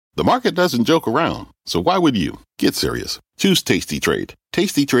The market doesn't joke around, so why would you? Get serious. Choose Tasty Trade.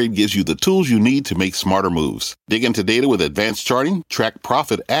 Tasty Trade gives you the tools you need to make smarter moves. Dig into data with advanced charting, track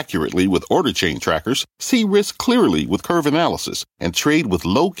profit accurately with order chain trackers, see risk clearly with curve analysis, and trade with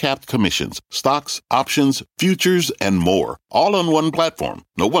low-capped commissions, stocks, options, futures, and more. All on one platform.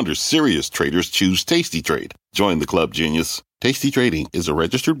 No wonder serious traders choose Tasty Trade. Join the club, genius. Tasty Trading is a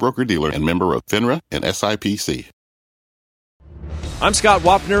registered broker-dealer and member of FINRA and SIPC. I'm Scott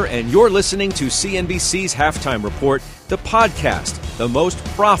Wapner, and you're listening to CNBC's Halftime Report, the podcast, the most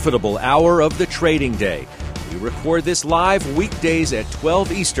profitable hour of the trading day. We record this live weekdays at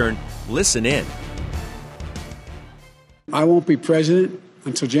 12 Eastern. Listen in. I won't be president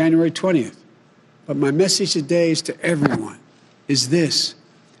until January 20th. But my message today is to everyone is this.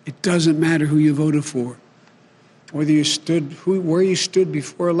 It doesn't matter who you voted for, whether you stood, where you stood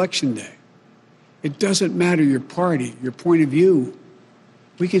before Election Day. It doesn't matter your party, your point of view.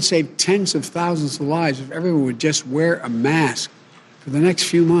 We could save tens of thousands of lives if everyone would just wear a mask for the next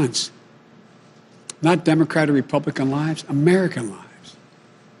few months. Not Democrat or Republican lives, American lives.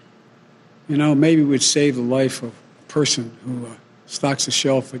 You know, maybe we'd save the life of a person who stocks a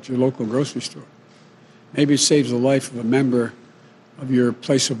shelf at your local grocery store. Maybe it saves the life of a member of your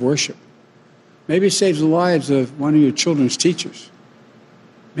place of worship. Maybe it saves the lives of one of your children's teachers.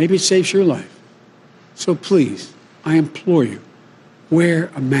 Maybe it saves your life. So please, I implore you,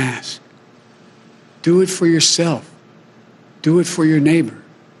 wear a mask. Do it for yourself. Do it for your neighbor.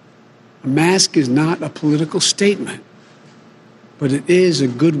 A mask is not a political statement, but it is a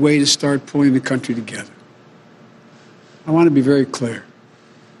good way to start pulling the country together. I want to be very clear.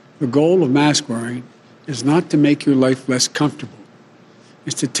 The goal of mask wearing is not to make your life less comfortable.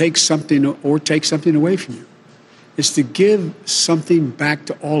 It's to take something away from you. It's to give something back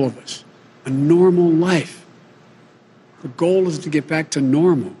to all of us, a normal life. The goal is to get back to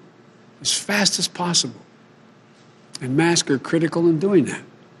normal as fast as possible. And masks are critical in doing that.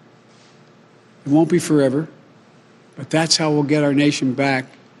 It won't be forever, but that's how we'll get our nation back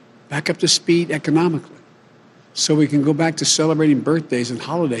up to speed economically, so we can go back to celebrating birthdays and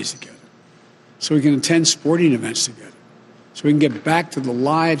holidays together, so we can attend sporting events together, so we can get back to the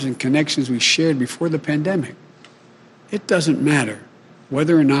lives and connections we shared before the pandemic. It doesn't matter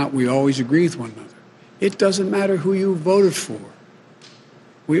whether or not we always agree with one another. It doesn't matter who you voted for.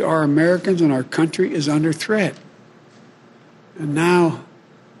 We are Americans, and our country is under threat. And now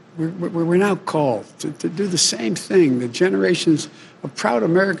we're now called to do the same thing that generations of proud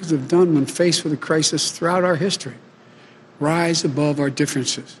Americans have done when faced with a crisis throughout our history. Rise above our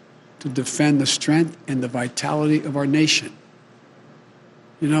differences to defend the strength and the vitality of our nation.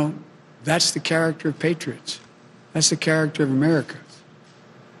 You know, that's the character of patriots. That's the character of America.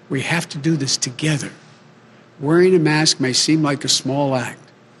 We have to do this together. Wearing a mask may seem like a small act.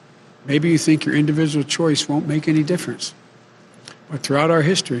 Maybe you think your individual choice won't make any difference. But throughout the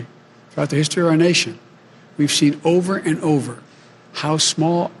history of our nation, we've seen over and over how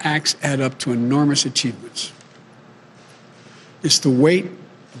small acts add up to enormous achievements. It's the weight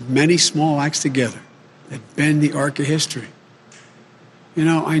of many small acts together that bend the arc of history. You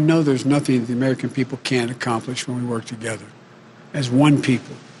know, I know there's nothing the American people can't accomplish when we work together as one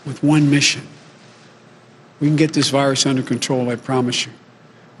people with one mission. We can get this virus under control, I promise you.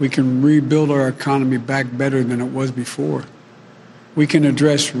 We can rebuild our economy back better than it was before. We can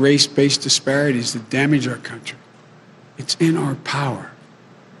address race-based disparities that damage our country. It's in our power.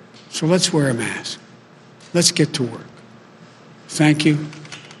 So let's wear a mask. Let's get to work. Thank you.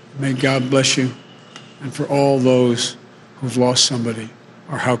 May God bless you. And for all those who've lost somebody,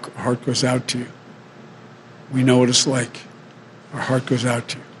 our heart goes out to you. We know what it's like. Our heart goes out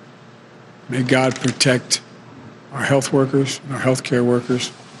to you. May God protect our health workers, and our health care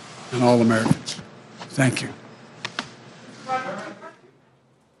workers, and all Americans. Thank you.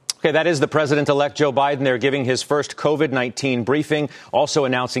 Okay, that is the president-elect Joe Biden. They're giving his first COVID-19 briefing, also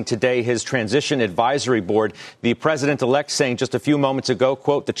announcing today his transition advisory board. The president-elect saying just a few moments ago,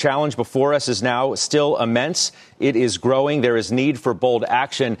 quote, "The challenge before us is now still immense. It is growing. There is need for bold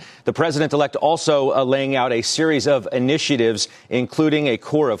action." The president-elect also laying out a series of initiatives, including a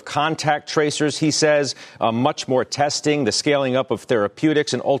corps of contact tracers, he says, much more testing, the scaling up of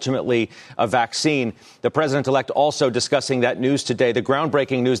therapeutics, and ultimately a vaccine. The president-elect also discussing that news today, the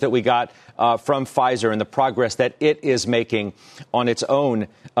groundbreaking news that we got from Pfizer and the progress that it is making on its own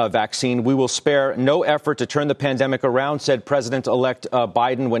vaccine. "We will spare no effort to turn the pandemic around," said President-elect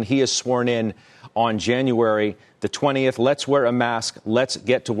Biden when he is sworn in on January the 20th. Let's wear a mask. Let's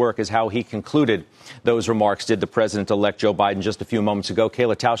get to work is how he concluded those remarks, did the President-elect Joe Biden just a few moments ago.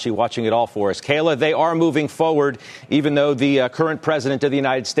 Kayla Tausche watching it all for us. Kayla, they are moving forward, even though the current president of the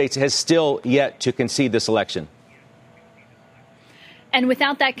United States has still yet to concede this election. And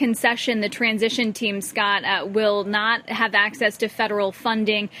without that concession, the transition team, Scott, will not have access to federal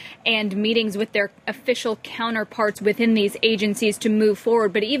funding and meetings with their official counterparts within these agencies to move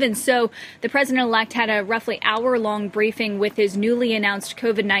forward. But even so, the president-elect had a roughly hour-long briefing with his newly announced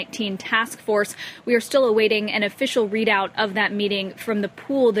COVID-19 task force. We are still awaiting an official readout of that meeting from the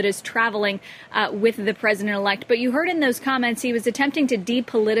pool that is traveling with the president-elect. But you heard in those comments he was attempting to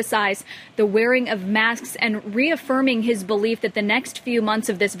depoliticize the wearing of masks and reaffirming his belief that the next few months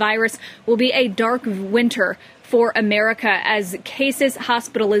of this virus will be a dark winter for America as cases,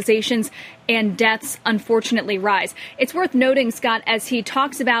 hospitalizations, and deaths unfortunately rise. It's worth noting, Scott, as he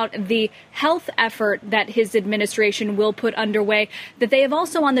talks about the health effort that his administration will put underway, that they have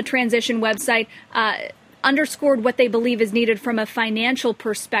also on the transition website underscored what they believe is needed from a financial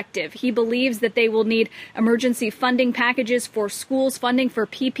perspective. He believes that they will need emergency funding packages for schools, funding for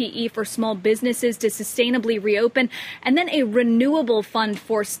PPE for small businesses to sustainably reopen, and then a renewable fund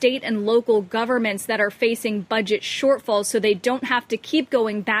for state and local governments that are facing budget shortfalls so they don't have to keep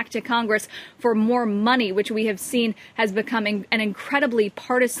going back to Congress for more money, which we have seen has become an incredibly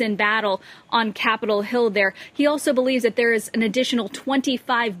partisan battle on Capitol Hill there. He also believes that there is an additional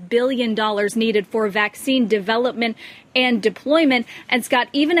 $25 billion needed for vaccine development and deployment. And Scott,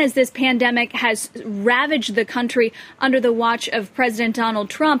 even as this pandemic has ravaged the country under the watch of President Donald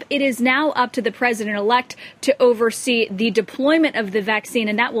Trump, it is now up to the president-elect to oversee the deployment of the vaccine.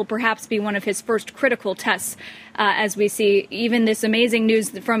 And that will perhaps be one of his first critical tests as we see even this amazing news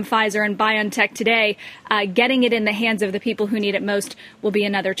from Pfizer and BioNTech today. Getting it in the hands of the people who need it most will be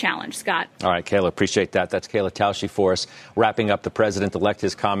another challenge, Scott. All right, Kayla, appreciate that. That's Kayla Tausche for us, wrapping up the president-elect,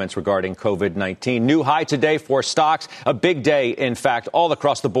 his comments regarding COVID-19. New high today for stocks. A big day, in fact, all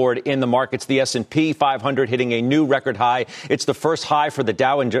across the board in the markets. The S&P 500 hitting a new record high. It's the first high for the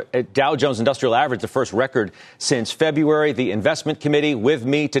Dow Jones Industrial Average, the first record since February. The investment committee with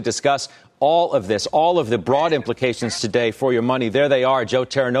me to discuss all of this, all of the broad implications today for your money. There they are, Joe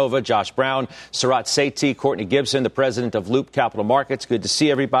Terranova, Josh Brown, Sarat Sethi, Courtney Gibson, the president of Loop Capital Markets. Good to see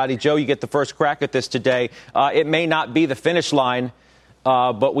everybody. Joe, you get the first crack at this today. It may not be the finish line,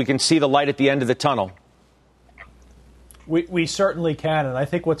 but we can see the light at the end of the tunnel. We certainly can. And I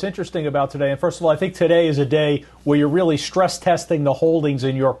think what's interesting about today, and first of all, I think today is a day where you're really stress testing the holdings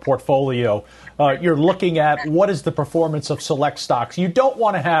in your portfolio. You're looking at what is the performance of select stocks. You don't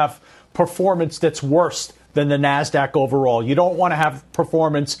want to have performance that's worse than the NASDAQ overall. You don't want to have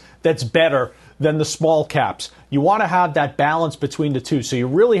performance that's better than the small caps. You want to have that balance between the two. So you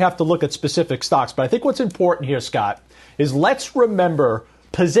really have to look at specific stocks. But I think what's important here, Scott, is let's remember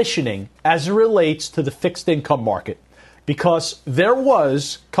positioning as it relates to the fixed income market. Because there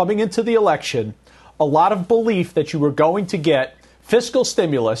was, coming into the election, a lot of belief that you were going to get fiscal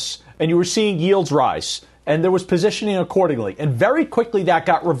stimulus and you were seeing yields rise. And there was positioning accordingly. And very quickly that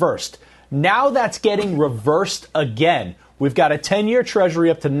got reversed. Now that's getting reversed again. We've got a 10-year Treasury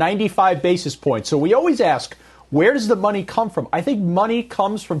up to 95 basis points. So we always ask, where does the money come from? I think money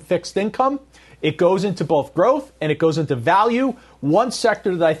comes from fixed income. It goes into both growth and it goes into value. One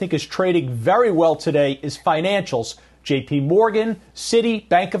sector that I think is trading very well today is financials. JP Morgan, Citi,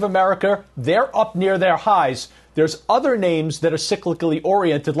 Bank of America, they're up near their highs. There's other names that are cyclically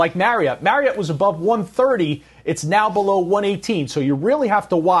oriented, like Marriott. Marriott was above 130. It's now below 118. So you really have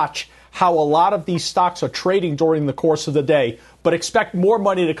to watch how a lot of these stocks are trading during the course of the day. But expect more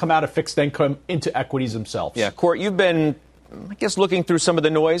money to come out of fixed income into equities themselves. Yeah, Court, you've been, I guess, looking through some of the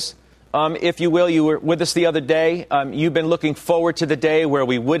noise, if you will. You were with us the other day. You've been looking forward to the day where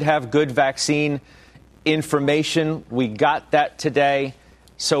we would have good vaccine information. We got that today.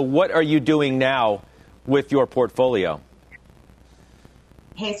 So what are you doing now with your portfolio?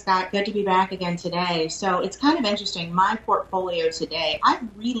 Hey, Scott, good to be back again today. So it's kind of interesting. My portfolio today, I've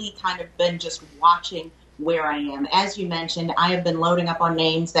really kind of been just watching where I am. As you mentioned, I have been loading up on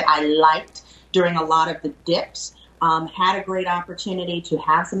names that I liked during a lot of the dips. Had a great opportunity to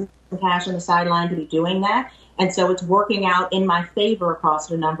have some cash on the sideline to be doing that. And so it's working out in my favor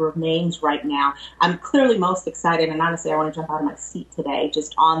across a number of names right now. I'm clearly most excited, and honestly, I want to jump out of my seat today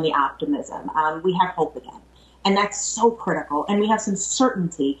just on the optimism. We have hope again, and that's so critical. And we have some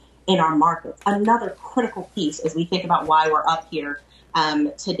certainty in our markets. Another critical piece as we think about why we're up here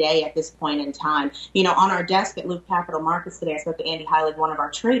today at this point in time. You know, on our desk at Loop Capital Markets today, I spoke to Andy Heilig, one of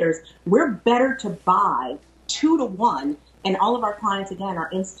our traders. We're better to buy 2-to-1 And all of our clients, again, are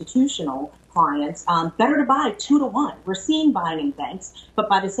institutional clients. Better to buy 2-to-1. We're seeing buying in banks, but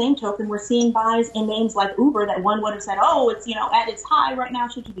by the same token, we're seeing buys in names like Uber that one would have said, oh, it's, at its high right now.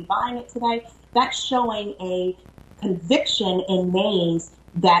 Should you be buying it today? That's showing a conviction in names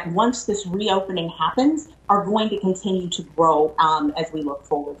that once this reopening happens, are going to continue to grow as we look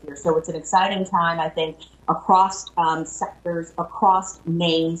forward here. So it's an exciting time, I think, across sectors, across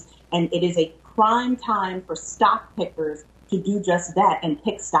names, and it is a prime time for stock pickers to do just that and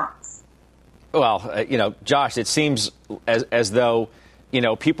pick stocks. Well, Josh, it seems as though,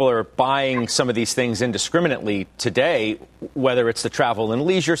 people are buying some of these things indiscriminately today, whether it's the travel and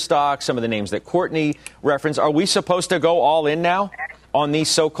leisure stocks, some of the names that Courtney referenced. Are we supposed to go all in now on these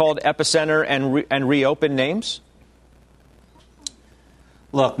so-called epicenter and reopen names?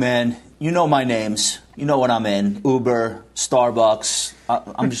 Look, man, you know my names. You know what I'm in. Uber, Starbucks.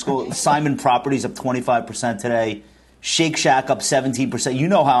 I'm just going. Simon Properties up 25% today. Shake Shack up 17%. You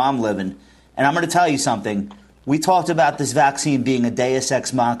know how I'm living. And I'm going to tell you something. We talked about this vaccine being a deus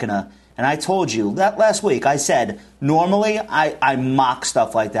ex machina. And I told you that last week. I said, normally I mock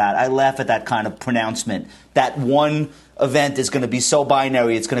stuff like that. I laugh at that kind of pronouncement. That one event is going to be so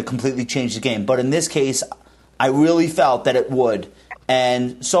binary, it's going to completely change the game. But in this case, I really felt that it would.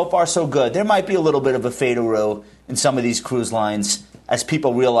 And so far, so good. There might be a little bit of a fadeaway in some of these cruise lines as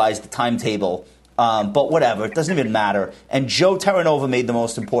people realize the timetable. But whatever, it doesn't even matter. And Joe Terranova made the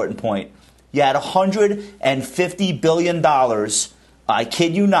most important point. You had $150 billion, I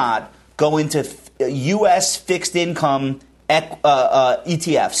kid you not, go into U.S. fixed income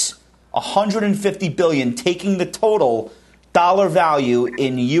ETFs. $150 billion, taking the total dollar value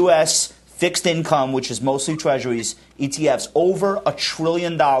in U.S. fixed income, which is mostly treasuries, ETFs, over $1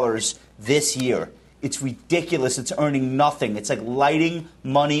 trillion this year. It's ridiculous. It's earning nothing. It's like lighting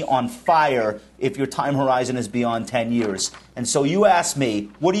money on fire if your time horizon is beyond 10 years. And so you ask me,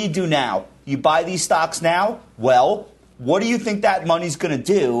 what do you do now? You buy these stocks now? Well, what do you think that money's going to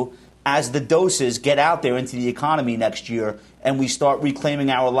do as the doses get out there into the economy next year and we start reclaiming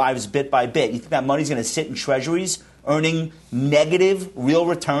our lives bit by bit? You think that money's going to sit in treasuries earning negative real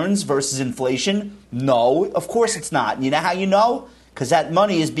returns versus inflation? No, of course it's not. And you know how you know? Because that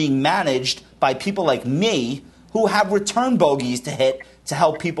money is being managed by people like me who have return bogeys to hit to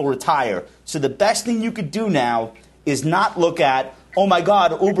help people retire. So the best thing you could do now is not look at, oh my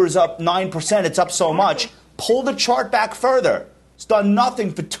God, Uber's up 9%, it's up so much. Pull the chart back further. It's done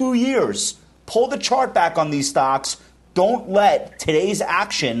nothing for 2 years. Pull the chart back on these stocks. Don't let today's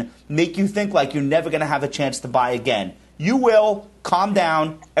action make you think like you're never going to have a chance to buy again. You will. Calm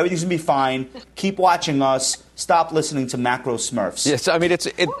down. Everything's going to be fine. Keep watching us. Stop listening to macro smurfs. Yes, I mean,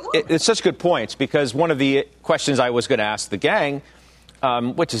 it's such good points because one of the questions I was going to ask the gang,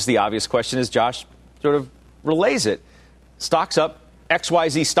 which is the obvious question, is Josh sort of relays it. Stock's up.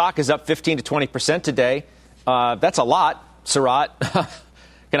 XYZ stock is up 15 to 20% today. That's a lot, Sarat.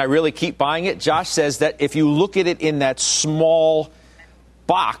 Can I really keep buying it? Josh says that if you look at it in that small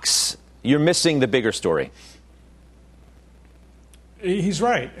box, you're missing the bigger story. He's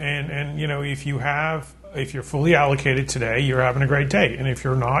right. And if you're fully allocated today, you're having a great day. And if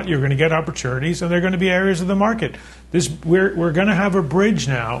you're not, you're going to get opportunities, and they're going to be areas of the market. We're going to have a bridge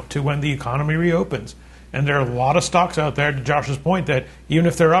now to when the economy reopens. And there are a lot of stocks out there, to Josh's point, that even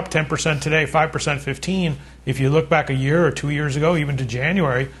if they're up 10% today, 5%, 15%, if you look back a year or 2 years ago, even to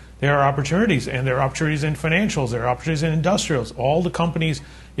January, there are opportunities. And there are opportunities in financials. There are opportunities in industrials. All the companies,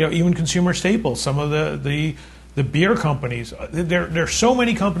 even consumer staples, some of the beer companies. There are so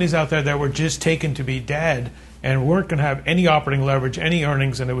many companies out there that were just taken to be dead and weren't going to have any operating leverage, any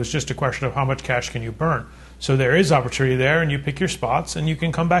earnings, and it was just a question of how much cash can you burn. So there is opportunity there, and you pick your spots, and you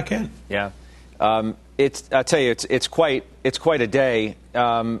can come back in. Yeah. I tell you, it's quite a day.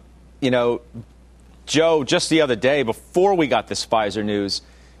 Joe, just the other day, before we got this Pfizer news,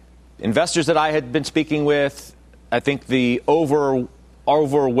 investors that I had been speaking with, I think the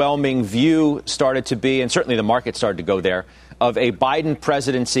overwhelming view started to be, and certainly the market started to go there, of a Biden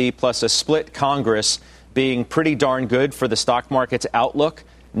presidency plus a split Congress being pretty darn good for the stock market's outlook.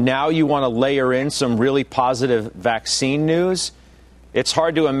 Now you want to layer in some really positive vaccine news. It's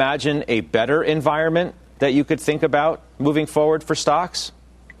hard to imagine a better environment that you could think about moving forward for stocks.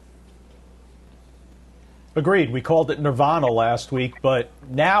 Agreed. We called it Nirvana last week, but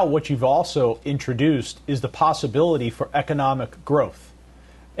now what you've also introduced is the possibility for economic growth.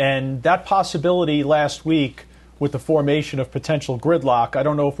 And that possibility last week with the formation of potential gridlock, I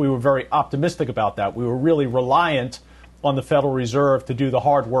don't know if we were very optimistic about that. We were really reliant on the Federal Reserve to do the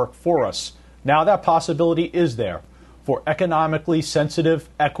hard work for us. Now that possibility is there for economically sensitive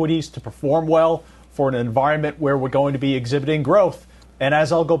equities to perform well, for an environment where we're going to be exhibiting growth. And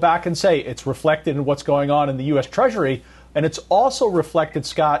as I'll go back and say, it's reflected in what's going on in the U.S. Treasury, and it's also reflected,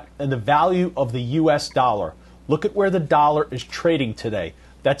 Scott, in the value of the U.S. dollar. Look at where the dollar is trading today.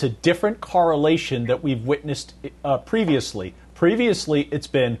 That's a different correlation that we've witnessed previously. Previously, it's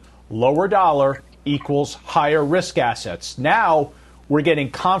been lower dollar equals higher risk assets. Now, we're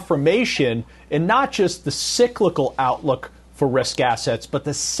getting confirmation in not just the cyclical outlook for risk assets, but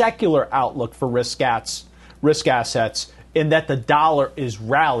the secular outlook for risk assets, in that the dollar is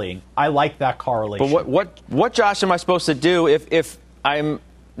rallying. I like that correlation. But what Josh, am I supposed to do if I'm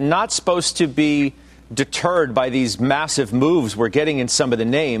not supposed to be deterred by these massive moves we're getting in some of the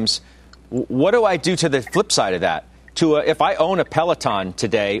names? What do I do to the flip side of that? If I own a Peloton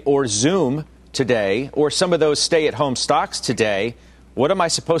today or Zoom today or some of those stay-at-home stocks today, what am I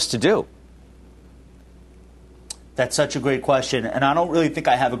supposed to do? That's such a great question, and I don't really think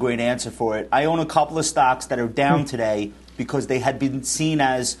I have a great answer for it. I own a couple of stocks that are down today because they had been seen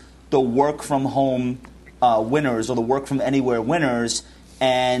as the work-from-home winners or the work-from-anywhere winners,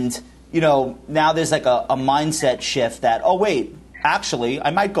 and now there's like a mindset shift that, oh, wait, actually, I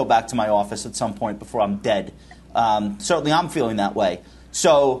might go back to my office at some point before I'm dead. Certainly I'm feeling that way.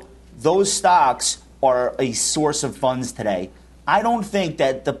 So those stocks are a source of funds today. I don't think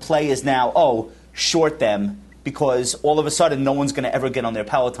that the play is now, short them, because all of a sudden no one's going to ever get on their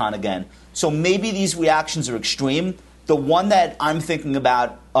Peloton again. So maybe these reactions are extreme. The one that I'm thinking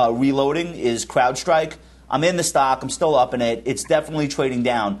about reloading is CrowdStrike. I'm in the stock. I'm still up in it. It's definitely trading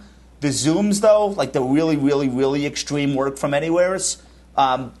down. The Zooms, though, like the really, really, really extreme work from anywheres,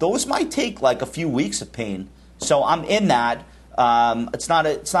 those might take like a few weeks of pain. So I'm in that. It's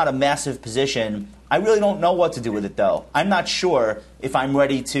not a massive position. I really don't know what to do with it, though. I'm not sure if I'm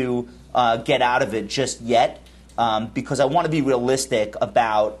ready to get out of it just yet, because I want to be realistic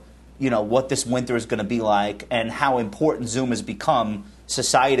about what this winter is going to be like and how important Zoom has become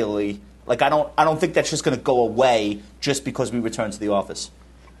societally. Like I don't think that's just going to go away just because we return to the office.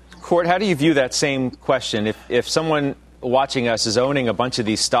 Court, how do you view that same question? If someone watching us is owning a bunch of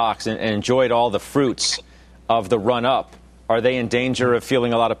these stocks and enjoyed all the fruits of the run-up, are they in danger of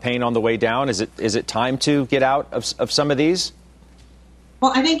feeling a lot of pain on the way down? Is it time to get out of some of these?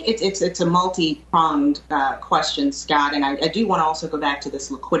 Well, I think it's a multi-pronged question, Scott, and I do want to also go back to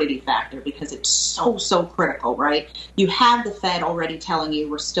this liquidity factor because it's so critical, right? You have the Fed already telling you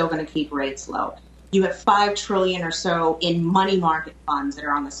we're still going to keep rates low. You have $5 trillion or so in money market funds that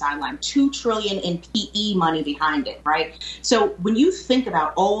are on the sideline, $2 trillion in PE money behind it, right? So when you think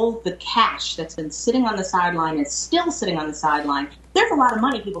about all the cash that's been sitting on the sideline and still sitting on the sideline, there's a lot of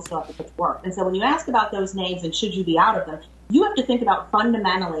money people still have to put to work. And so when you ask about those names and should you be out of them, you have to think about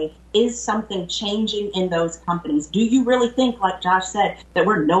fundamentally, is something changing in those companies? Do you really think, like Josh said, that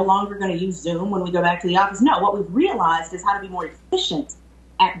we're no longer going to use Zoom when we go back to the office? No, what we've realized is how to be more efficient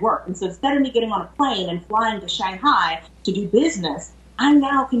at work. And so instead of me getting on a plane and flying to Shanghai to do business, I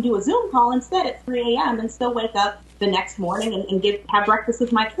now can do a Zoom call instead at 3 a.m. and still wake up the next morning and have breakfast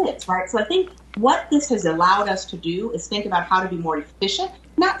with my kids, right? So I think what this has allowed us to do is think about how to be more efficient.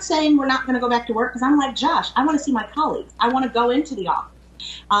 Not saying we're not going to go back to work, because I'm like Josh. I want to see my colleagues. I want to go into the office.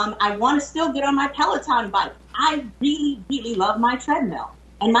 I want to still get on my Peloton bike. I really, really love my treadmill.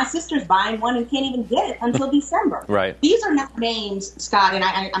 And my sister's buying one and can't even get it until December. Right. These are not names, Scott, and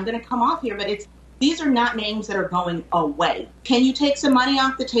I'm going to come off here, but these are not names that are going away. Can you take some money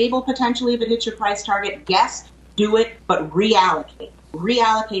off the table potentially if it hits your price target? Yes, do it, but reallocate.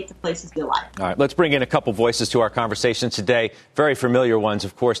 Reallocate to places you like. All right, let's bring in a couple voices to our conversation today. Very familiar ones,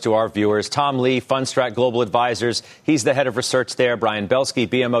 of course, to our viewers. Tom Lee, Fundstrat Global Advisors. He's the head of research there. Brian Belsky,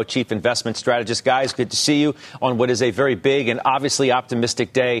 BMO Chief Investment Strategist. Guys, good to see you on what is a very big and obviously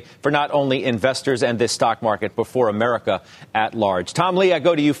optimistic day for not only investors and this stock market, but for America at large. Tom Lee, I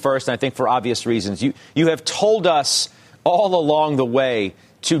go to you first, and I think for obvious reasons. You have told us all along the way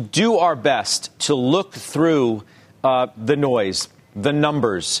to do our best to look through the noise, the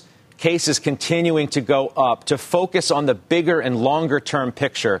numbers, cases continuing to go up, to focus on the bigger and longer term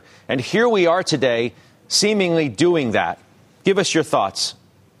picture. And here we are today, seemingly doing that. Give us your thoughts.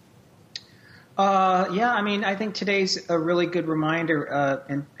 I think today's a really good reminder,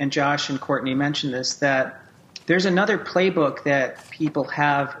 and Josh and Courtney mentioned this, that there's another playbook that people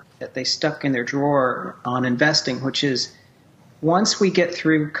have that they stuck in their drawer on investing, which is once we get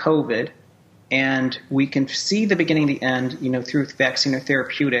through COVID, and we can see the beginning and the end, through vaccine or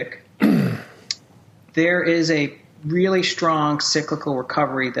therapeutic, there is a really strong cyclical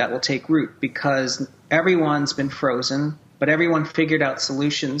recovery that will take root because everyone's been frozen, but everyone figured out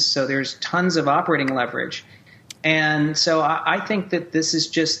solutions. So there's tons of operating leverage. And so I think that this is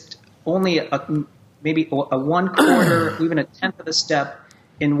just only maybe a 1/4, even a 1/10 of a step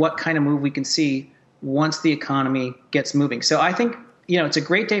in what kind of move we can see once the economy gets moving. So I think, it's a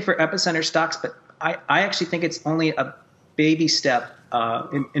great day for epicenter stocks, but I actually think it's only a baby step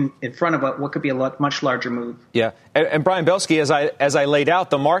in front of what could be a much larger move. Yeah. And Brian Belski, as I laid out,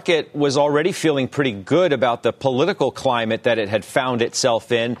 the market was already feeling pretty good about the political climate that it had found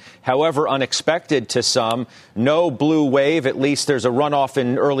itself in, however unexpected to some. No blue wave. At least there's a runoff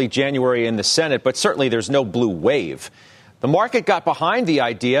in early January in the Senate, but certainly there's no blue wave. The market got behind the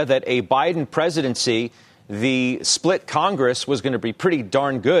idea that a Biden presidency, the split Congress, was going to be pretty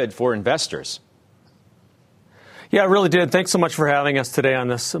darn good for investors. Yeah, it really did. Thanks so much for having us today on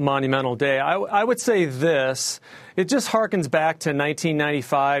this monumental day. I would say this. It just harkens back to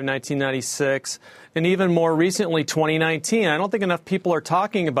 1995, 1996, and even more recently, 2019. I don't think enough people are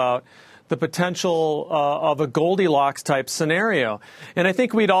talking about the potential of a Goldilocks type scenario. And I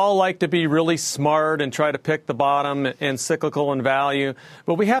think we'd all like to be really smart and try to pick the bottom and cyclical and value.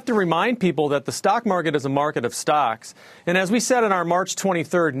 But we have to remind people that the stock market is a market of stocks. And as we said in our March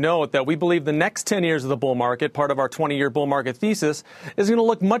 23rd note, that we believe the next 10 years of the bull market, part of our 20-year bull market thesis, is going to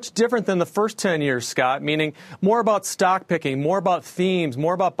look much different than the first 10 years, Scott, meaning more about stock picking, more about themes,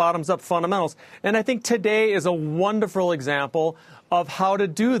 more about bottoms-up fundamentals. And I think today is a wonderful example of how to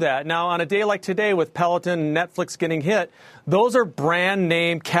do that. Now, on a day like today with Peloton and Netflix getting hit, those are brand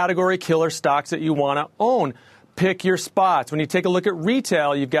name category killer stocks that you want to own. Pick your spots. When you take a look at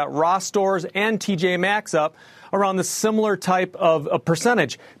retail, you've got Ross Stores and TJ Maxx up around the similar type of a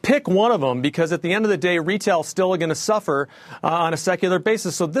percentage. Pick one of them, because at the end of the day, retail is still going to suffer on a secular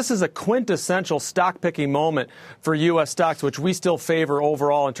basis. So this is a quintessential stock picking moment for U.S. stocks, which we still favor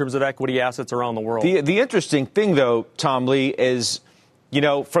overall in terms of equity assets around the world. The interesting thing, though, Tom Lee, is,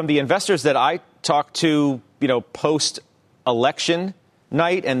 from the investors that I talked to, post-election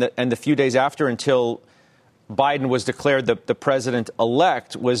night and the few days after until Biden was declared the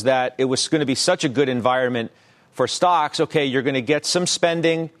president-elect, was that it was going to be such a good environment for stocks. Okay, you're going to get some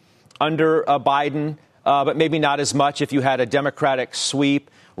spending under Biden, but maybe not as much if you had a Democratic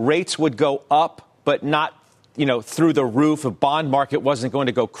sweep. Rates would go up, but not, through the roof. A bond market wasn't going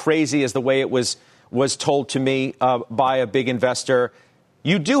to go crazy as the way it was told to me by a big investor.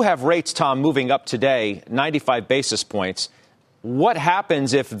 You do have rates, Tom, moving up today, 95 basis points. What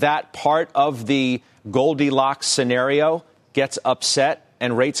happens if that part of the Goldilocks scenario gets upset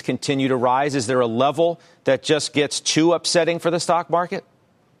and rates continue to rise? Is there a level that just gets too upsetting for the stock market?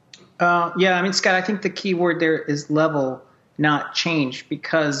 Scott, I think the key word there is level, not change,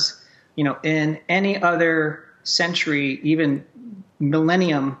 because, in any other century, even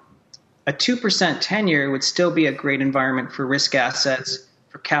millennium, a 2% 10-year would still be a great environment for risk assets,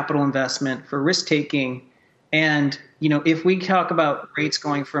 for capital investment, for risk taking. And, if we talk about rates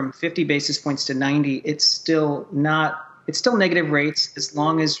going from 50 basis points to 90, it's still negative rates as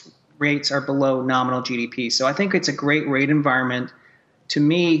long as rates are below nominal GDP. So I think it's a great rate environment. To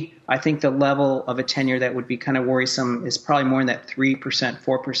me, I think the level of a 10-year that would be kind of worrisome is probably more in that 3%,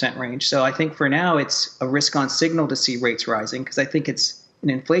 4% range. So I think for now it's a risk-on signal to see rates rising, because I think it's an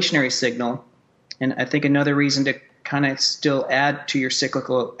inflationary signal. And I think another reason to kind of still add to your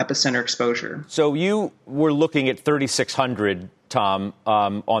cyclical epicenter exposure. So you were looking at 3,600, Tom,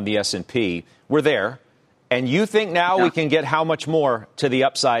 on the S&P. We're there. And you think now we can get how much more to the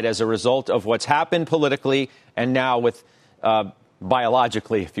upside as a result of what's happened politically and now with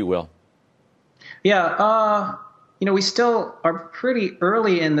biologically, if you will? Yeah. We still are pretty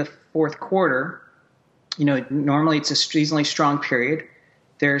early in the fourth quarter. Normally it's a seasonally strong period.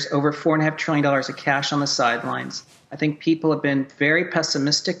 There's over $4.5 trillion of cash on the sidelines. I think people have been very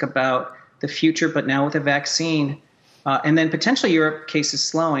pessimistic about the future, but now with a vaccine and then potentially Europe cases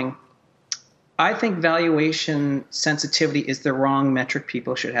slowing, I think valuation sensitivity is the wrong metric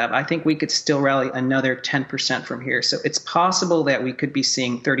people should have. I think we could still rally another 10% from here. So it's possible that we could be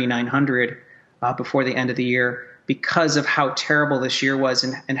seeing 3,900 before the end of the year because of how terrible this year was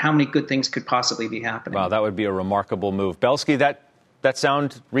and how many good things could possibly be happening. Wow, that would be a remarkable move. Belski, that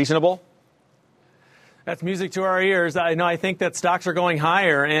sound reasonable? That's music to our ears. I think that stocks are going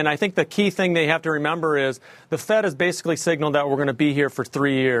higher, and I think the key thing they have to remember is the Fed has basically signaled that we're going to be here for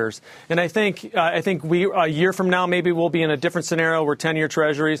 3 years. And I think we a year from now maybe we'll be in a different scenario where 10-year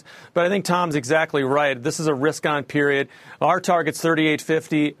treasuries. But I think Tom's exactly right. This is a risk-on period. Our target's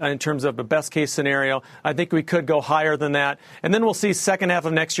 38.50 in terms of the best-case scenario. I think we could go higher than that. And then we'll see second half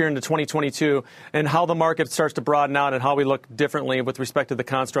of next year into 2022 and how the market starts to broaden out and how we look differently with respect to the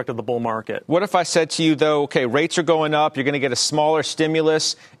construct of the bull market. What if I said to you, you, though, okay, rates are going up, you're going to get a smaller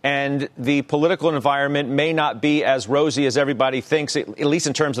stimulus, and the political environment may not be as rosy as everybody thinks, at least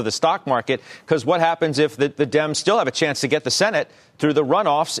in terms of the stock market, because what happens if the Dems still have a chance to get the Senate through the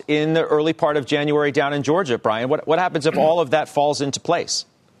runoffs in the early part of January down in Georgia, Brian? What happens if all of that falls into place?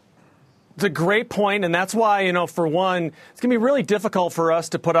 It's a great point, and that's why, for one, it's going to be really difficult for us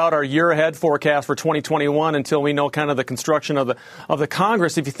to put out our year-ahead forecast for 2021 until we know kind of the construction of the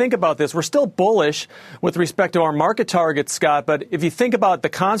Congress. If you think about this, we're still bullish with respect to our market targets, Scott, but if you think about the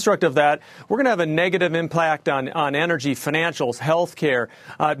construct of that, we're going to have a negative impact on energy, financials, healthcare,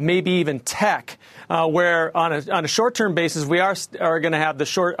 maybe even tech, where on a short-term basis, we are going to have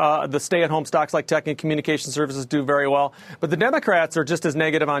the stay-at-home stocks like tech and communication services do very well, but the Democrats are just as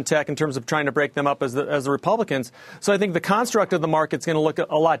negative on tech in terms of trying to break them up as the Republicans. So I think the construct of the market's going to look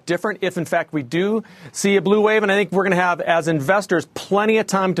a lot different if, in fact, we do see a blue wave. And I think we're going to have, as investors, plenty of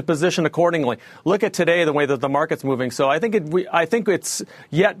time to position accordingly. Look at today, the way that the market's moving. So I think it's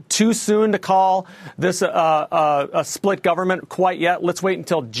yet too soon to call this a split government quite yet. Let's wait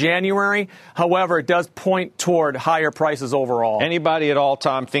until January. However, it does point toward higher prices overall. Anybody at all,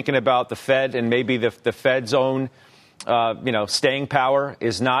 Tom, thinking about the Fed and maybe the Fed's own staying power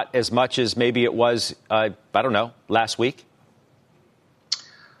is not as much as maybe it was, last week?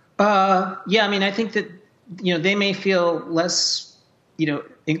 I think that, they may feel less,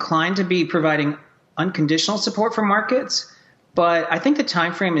 inclined to be providing unconditional support for markets. But I think the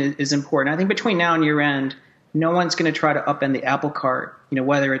time frame is important. I think between now and year end, no one's going to try to upend the apple cart,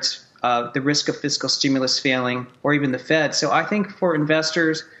 whether it's the risk of fiscal stimulus failing or even the Fed. So I think for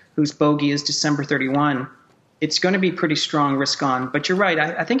investors whose bogey is December 31, it's going to be pretty strong risk on. But you're right.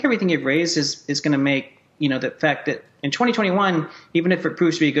 I think everything you've raised is going to make, the fact that in 2021, even if it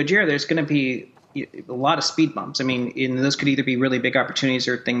proves to be a good year, there's going to be a lot of speed bumps. I mean, those could either be really big opportunities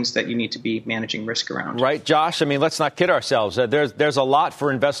or things that you need to be managing risk around. Right, Josh? I mean, let's not kid ourselves. There's a lot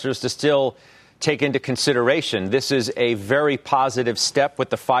for investors to still take into consideration. This is a very positive step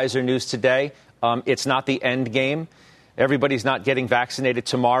with the Pfizer news today. It's not the end game. Everybody's not getting vaccinated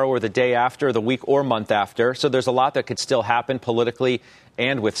tomorrow or the day after, the week or month after. So there's a lot that could still happen politically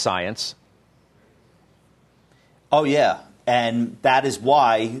and with science. Oh, yeah. And that is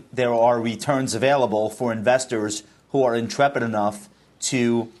why there are returns available for investors who are intrepid enough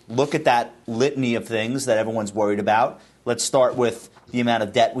to look at that litany of things that everyone's worried about. Let's start with the amount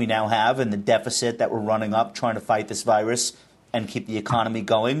of debt we now have and the deficit that we're running up trying to fight this virus and keep the economy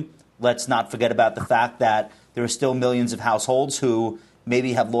going. Let's not forget about the fact that there are still millions of households who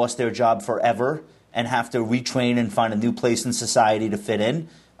maybe have lost their job forever and have to retrain and find a new place in society to fit in.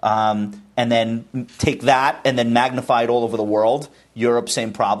 And then take that and then magnify it all over the world. Europe,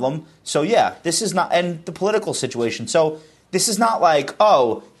 same problem. So, yeah, this is not – and the political situation. So this is not like,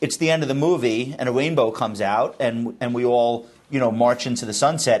 oh, it's the end of the movie and a rainbow comes out and we all, march into the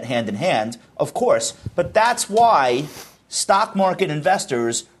sunset hand in hand. Of course. But that's why stock market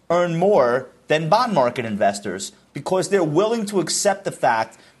investors earn more than bond market investors, because they're willing to accept the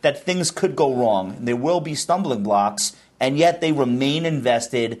fact that things could go wrong. There will be stumbling blocks, and yet they remain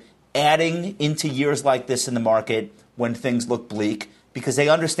invested, adding into years like this in the market when things look bleak, because they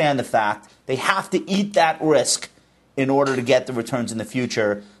understand the fact they have to eat that risk in order to get the returns in the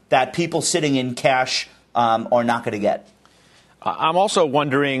future that people sitting in cash are not going to get. I'm also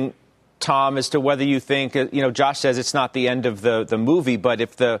wondering, Tom, as to whether you think, Josh says it's not the end of the movie, but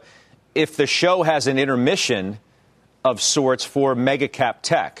if the show has an intermission of sorts for mega cap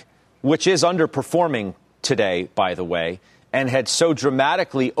tech, which is underperforming today, by the way, and had so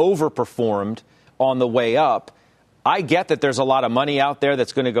dramatically overperformed on the way up, I get that there's a lot of money out there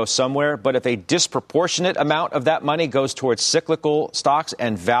that's going to go somewhere, but if a disproportionate amount of that money goes towards cyclical stocks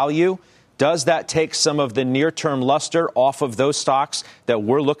and value, does that take some of the near-term luster off of those stocks that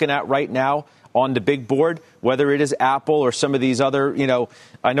we're looking at right now on the big board, whether it is Apple or some of these other,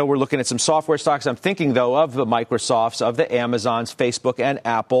 I know we're looking at some software stocks. I'm thinking, though, of the Microsofts, of the Amazons, Facebook, and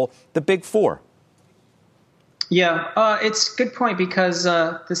Apple, the big four. Yeah, it's a good point because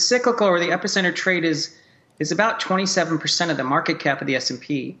the cyclical or the epicenter trade is about 27% of the market cap of the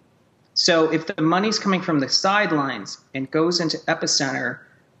S&P. So if the money's coming from the sidelines and goes into epicenter,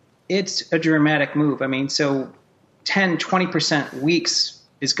 it's a dramatic move. I mean, so 10, 20% weeks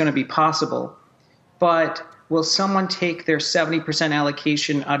is going to be possible. But will someone take their 70%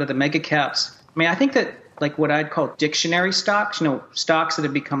 allocation out of the mega caps? I mean, I think that like what I'd call dictionary stocks, stocks that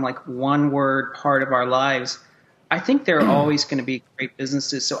have become like one word part of our lives, I think they're always going to be great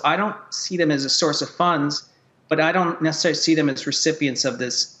businesses. So I don't see them as a source of funds, but I don't necessarily see them as recipients of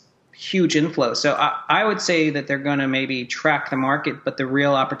this huge inflow. So I would say that they're going to maybe track the market, but the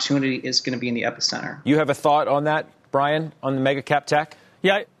real opportunity is going to be in the epicenter. You have a thought on that, Brian, on the mega cap tech?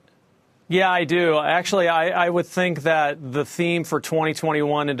 Yeah, I do. Actually, I would think that the theme for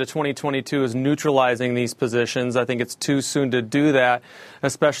 2021 into 2022 is neutralizing these positions. I think it's too soon to do that,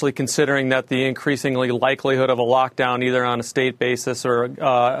 especially considering that the increasingly likelihood of a lockdown, either on a state basis or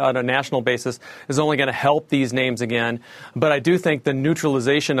on a national basis, is only going to help these names again. But I do think the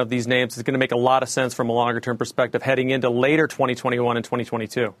neutralization of these names is going to make a lot of sense from a longer-term perspective heading into later 2021 and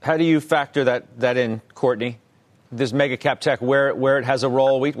 2022. How do you factor that in, Courtney? This mega cap tech, where it has a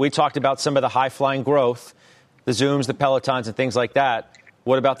role. We talked about some of the high-flying growth, the Zooms, the Pelotons, and things like that.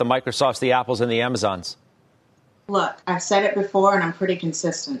 What about the Microsofts, the Apples, and the Amazons? Look, I've said it before, and I'm pretty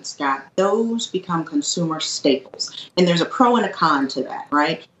consistent, Scott. Those become consumer staples. And there's a pro and a con to that,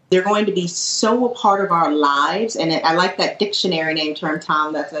 right? They're going to be so a part of our lives. And I like that dictionary name term,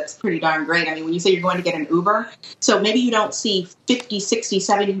 Tom. That's pretty darn great. I mean, when you say you're going to get an Uber, so maybe you don't see 50, 60,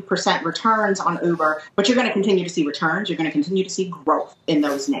 70% returns on Uber, but you're going to continue to see returns. You're going to continue to see growth in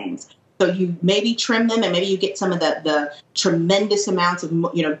those names. So you maybe trim them and maybe you get some of the tremendous amounts of,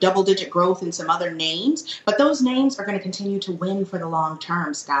 double-digit growth in some other names. But those names are going to continue to win for the long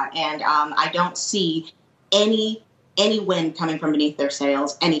term, Scott. And I don't see any win coming from beneath their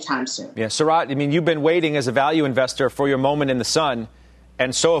sails anytime soon. Yeah, Sarat, I mean, you've been waiting as a value investor for your moment in the sun,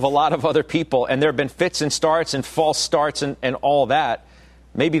 and so have a lot of other people. And there have been fits and starts and false starts and all that.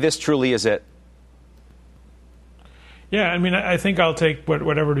 Maybe this truly is it. Yeah, I mean, I think I'll take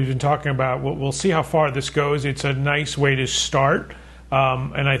whatever we've been talking about. We'll see how far this goes. It's a nice way to start.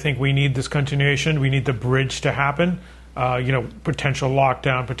 And I think we need this continuation. We need the bridge to happen. Potential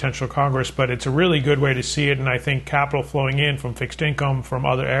lockdown, potential Congress, but it's a really good way to see it. And I think capital flowing in from fixed income, from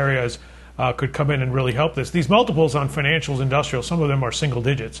other areas, could come in and really help this. These multiples on financials, industrial, some of them are single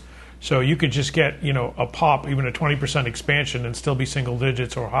digits. So you could just get, a pop, even a 20% expansion and still be single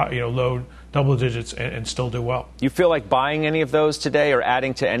digits or high, low double digits and still do well. You feel like buying any of those today or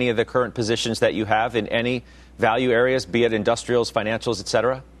adding to any of the current positions that you have in any value areas, be it industrials, financials, et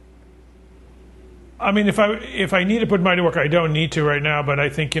cetera? I mean, if I need to put money to work, I don't need to right now. But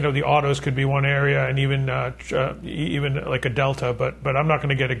I think the autos could be one area, and even like a Delta. But I'm not going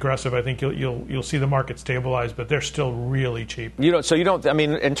to get aggressive. I think you'll see the market stabilize, but they're still really cheap. So you don't. I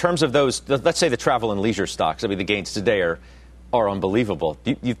mean, in terms of those, let's say the travel and leisure stocks. I mean, the gains today are unbelievable.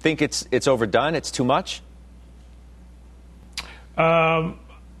 You think it's overdone? It's too much?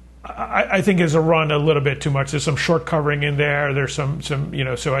 I think it's a run a little bit too much. There's some short covering in there. There's some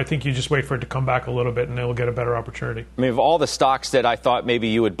so I think you just wait for it to come back a little bit and it'll get a better opportunity. I mean, of all the stocks that I thought maybe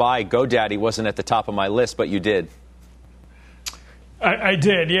you would buy, GoDaddy wasn't at the top of my list, but you did. I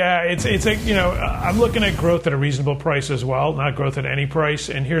did, yeah. It's I'm looking at growth at a reasonable price as well, not growth at any price.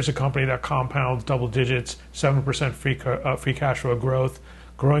 And here's a company that compounds double digits, 7% free cash flow growth,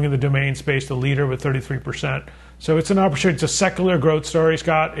 growing in the domain space, the leader with 33%. So it's an opportunity. It's a secular growth story,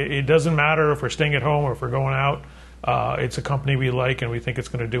 Scott. It doesn't matter if we're staying at home or if we're going out. It's a company we like, and we think it's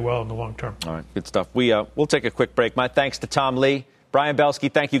going to do well in the long term. All right, good stuff. We'll take a quick break. My thanks to Tom Lee, Brian Belsky.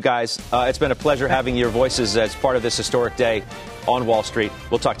 Thank you, guys. It's been a pleasure having your voices as part of this historic day on Wall Street.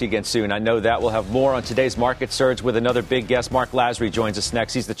 We'll talk to you again soon. I know that. We'll have more on today's market surge with another big guest. Mark Lasry joins us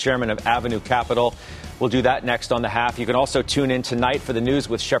next. He's the chairman of Avenue Capital. We'll do that next on The Half. You can also tune in tonight for the news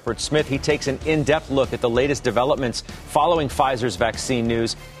with Shepard Smith. He takes an in-depth look at the latest developments following Pfizer's vaccine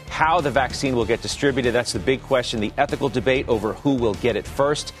news, how the vaccine will get distributed. That's the big question, the ethical debate over who will get it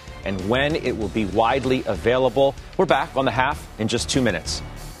first and when it will be widely available. We're back on The Half in just 2 minutes.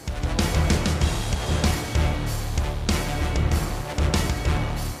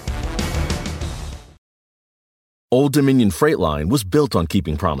 Old Dominion Freight Line was built on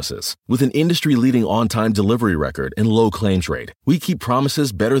keeping promises. With an industry-leading on-time delivery record and low claims rate, we keep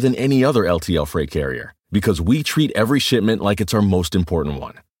promises better than any other LTL freight carrier because we treat every shipment like it's our most important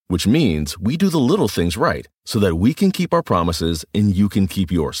one, which means we do the little things right so that we can keep our promises and you can keep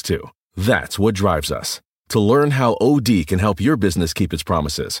yours too. That's what drives us. To learn how OD can help your business keep its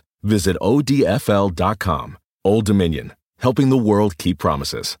promises, visit odfl.com. Old Dominion, helping the world keep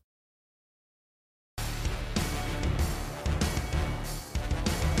promises.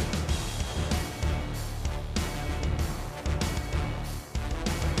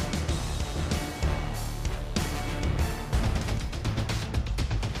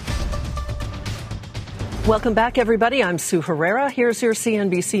 Welcome back, everybody. I'm Sue Herrera. Here's your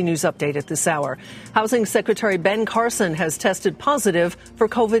CNBC News update at this hour. Housing Secretary Ben Carson has tested positive for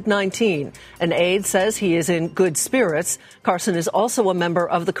COVID-19. An aide says he is in good spirits. Carson is also a member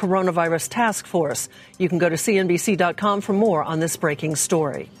of the coronavirus task force. You can go to CNBC.com for more on this breaking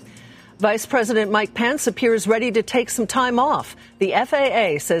story. Vice President Mike Pence appears ready to take some time off. The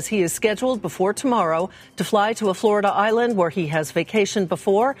FAA says he is scheduled before tomorrow to fly to a Florida island where he has vacationed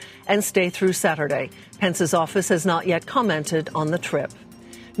before and stay through Saturday. Pence's office has not yet commented on the trip.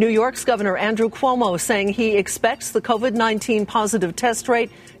 New York's Governor Andrew Cuomo saying he expects the COVID-19 positive test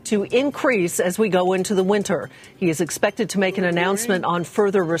rate to increase as we go into the winter. He is expected to make an announcement on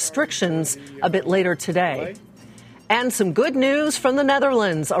further restrictions a bit later today. And some good news from the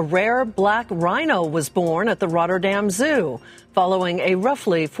Netherlands. A rare black rhino was born at the Rotterdam Zoo following a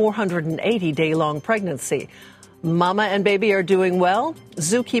roughly 480-day-long pregnancy. Mama and baby are doing well.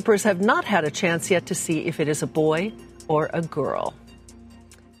 Zookeepers have not had a chance yet to see if it is a boy or a girl.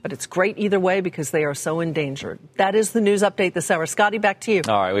 But it's great either way because they are so endangered. That is the news update this hour. Scotty, back to you.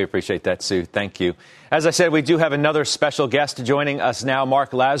 All right. We appreciate that, Sue. Thank you. As I said, we do have another special guest joining us now, Mark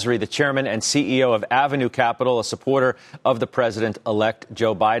Lasry, the chairman and CEO of Avenue Capital, a supporter of the president-elect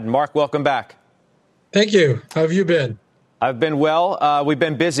Joe Biden. Mark, welcome back. Thank you. How have you been? I've been well. We've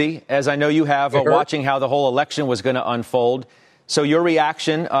been busy, as I know you have, watching how the whole election was going to unfold. So your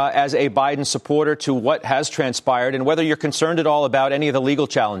reaction as a Biden supporter to what has transpired and whether you're concerned at all about any of the legal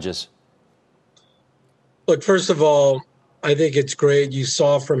challenges? Look, first of all, I think it's great. You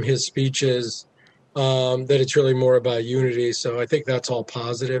saw from his speeches that it's really more about unity. So I think that's all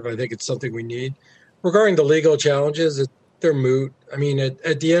positive. I think it's something we need. Regarding the legal challenges, they're moot. I mean,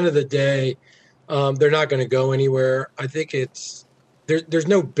 at the end of the day, they're not going to go anywhere. I think there's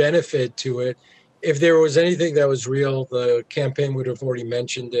no benefit to it. If there was anything that was real, the campaign would have already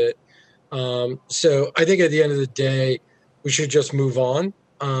mentioned it. So I think at the end of the day, we should just move on.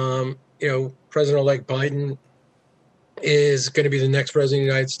 President-elect Biden is going to be the next president of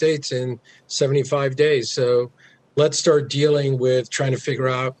the United States in 75 days. So let's start dealing with trying to figure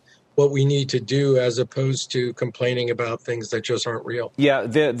out what we need to do as opposed to complaining about things that just aren't real. Yeah,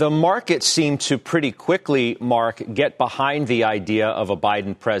 the market seemed to pretty quickly, Mark, get behind the idea of a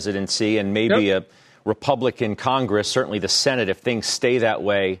Biden presidency and maybe a Republican Congress, certainly the Senate, if things stay that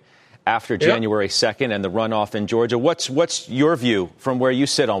way after January 2nd and the runoff in Georgia. What's your view from where you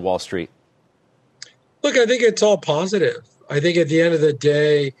sit on Wall Street? Look, I think it's all positive. I think at the end of the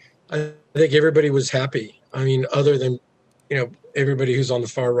day, I think everybody was happy. I mean, other than, everybody who's on the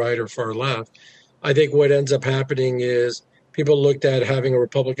far right or far left. I think what ends up happening is people looked at having a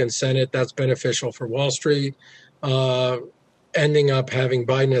Republican Senate. That's beneficial for Wall Street. Ending up having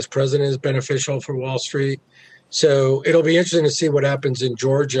Biden as president is beneficial for Wall Street. So it'll be interesting to see what happens in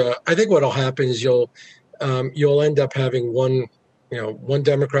Georgia. I think what'll happen is you'll end up having one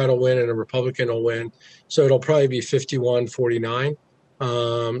Democrat will win and a Republican will win. So it'll probably be 51-49.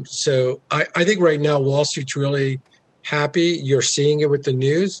 So I think right now Wall Street's really happy. You're seeing it with the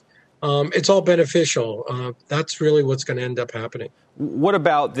news. It's all beneficial. That's really what's going to end up happening. What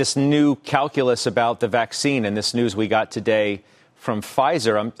about this new calculus about the vaccine and this news we got today from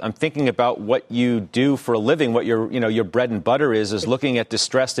Pfizer? I'm thinking about what you do for a living, what your bread and butter is looking at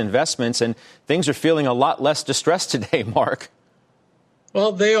distressed investments, and things are feeling a lot less distressed today, Mark.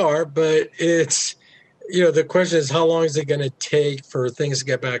 Well, they are, but it's, the question is how long is it going to take for things to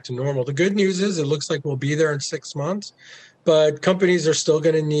get back to normal? The good news is it looks like we'll be there in 6 months, but companies are still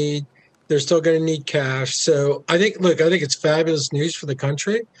going to need cash. So I think it's fabulous news for the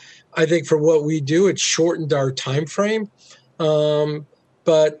country. I think for what we do, it's shortened our time frame.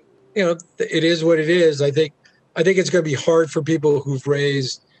 But it is what it is. I think it's going to be hard for people who've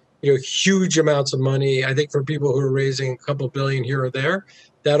raised, huge amounts of money. I think for people who are raising a couple billion here or there,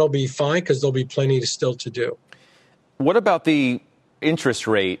 that'll be fine because there'll be plenty still to do. What about the interest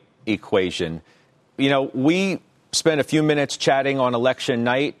rate equation? We spent a few minutes chatting on election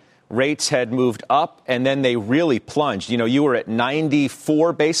night. Rates had moved up, and then they really plunged. You were at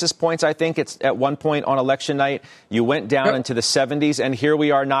 94 basis points, I think, it's at one point on election night. You went down into the 70s, and here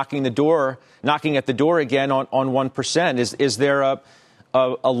we are knocking at the door again on 1%. Is there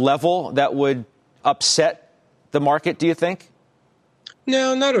a level that would upset the market, do you think?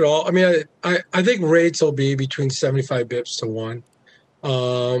 No, not at all. I mean, I think rates will be between 75 bips to 1.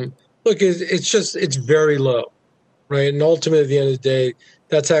 Look, it's very low, right? And ultimately, at the end of the day,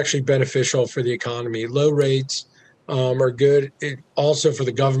 that's actually beneficial for the economy. Low rates are good. Also for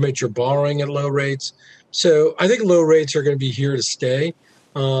the government, you're borrowing at low rates. So I think low rates are going to be here to stay.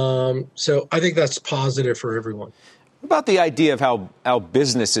 So I think that's positive for everyone. What about the idea of how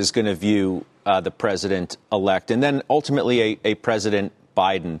business is going to view the president-elect and then ultimately a President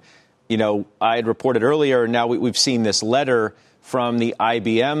Biden? I had reported earlier, now we've seen this letter from the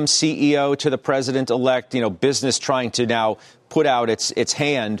IBM CEO to the president-elect, business trying to now put out its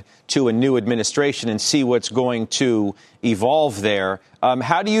hand to a new administration and see what's going to evolve there.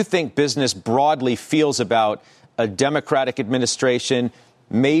 How do you think business broadly feels about a Democratic administration,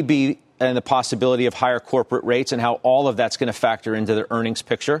 maybe and the possibility of higher corporate rates, and how all of that's going to factor into the earnings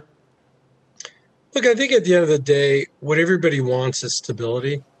picture? Look, I think at the end of the day, what everybody wants is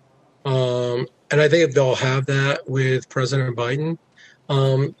stability. And I think they'll have that with President Biden.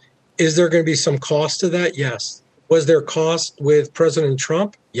 Is there going to be some cost to that? Yes. Was there cost with President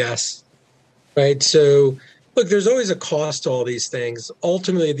Trump? Yes. Right. So, look, there's always a cost to all these things.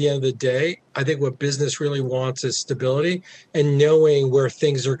 Ultimately, at the end of the day, I think what business really wants is stability and knowing where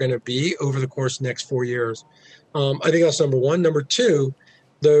things are going to be over the course of the next 4 years. I think that's number one. Number two,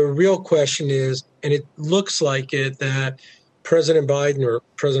 the real question is, and it looks like it, that President Biden or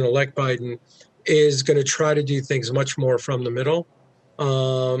President-elect Biden is going to try to do things much more from the middle,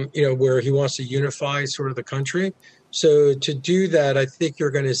 where he wants to unify sort of the country. So to do that, I think you're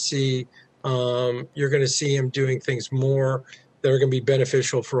going to see him doing things more that are going to be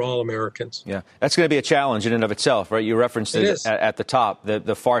beneficial for all Americans. Yeah, that's going to be a challenge in and of itself, right? You referenced it at the top,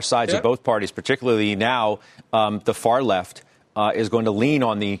 the far sides of both parties, particularly now the far left, is going to lean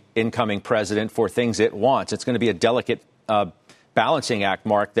on the incoming president for things it wants. It's going to be a delicate balancing act,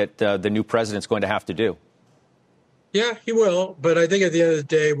 Mark, that the new president's going to have to do. Yeah, he will. But I think at the end of the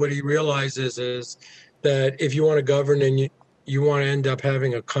day, what he realizes is that if you want to govern and you want to end up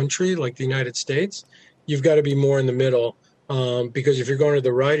having a country like the United States, you've got to be more in the middle. Because if you're going to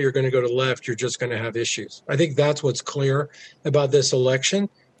the right, you're going to go to the left, you're just going to have issues. I think that's what's clear about this election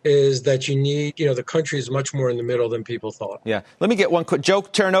is that you need, the country is much more in the middle than people thought. Yeah. Let me get one quick. Joe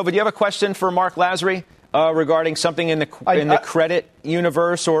Terranova, do you have a question for Mark Lazary regarding something in the credit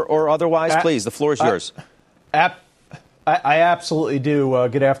universe or otherwise? Please, the floor is yours. I absolutely do.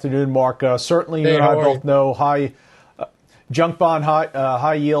 Good afternoon, Mark. Certainly, you and I both know junk bond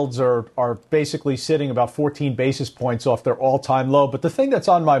high yields are basically sitting about 14 basis points off their all-time low. But the thing that's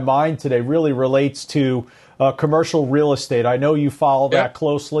on my mind today really relates to commercial real estate. I know you follow that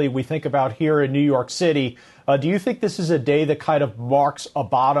closely. We think about here in New York City. Do you think this is a day that kind of marks a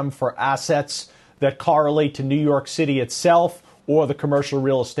bottom for assets that correlate to New York City itself or the commercial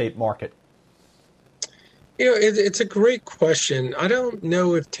real estate market? It's a great question. I don't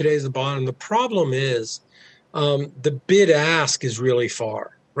know if today's the bottom. The problem is the bid ask is really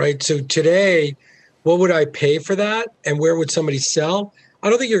far, right? So today, what would I pay for that? And where would somebody sell? I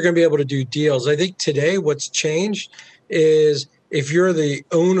don't think you're going to be able to do deals. I think today what's changed is if you're the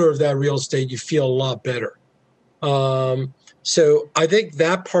owner of that real estate, you feel a lot better. So I think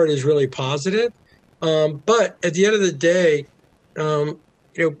that part is really positive. But at the end of the day,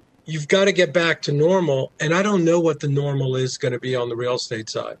 you've got to get back to normal. And I don't know what the normal is going to be on the real estate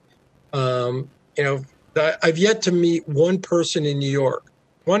side. I've yet to meet one person in New York,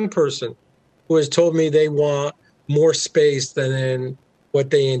 one person who has told me they want more space than what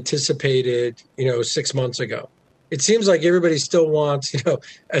they anticipated, 6 months ago. It seems like everybody still wants,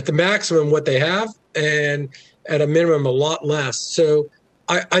 at the maximum what they have and at a minimum a lot less. So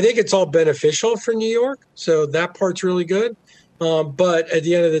I think it's all beneficial for New York. So that part's really good. But at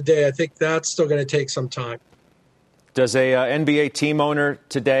the end of the day, I think that's still going to take some time. Does a NBA team owner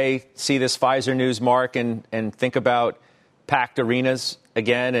today see this Pfizer news, Mark, and think about packed arenas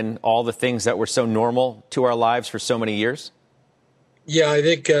again and all the things that were so normal to our lives for so many years? Yeah, I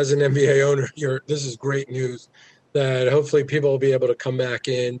think as an NBA owner, this is great news that hopefully people will be able to come back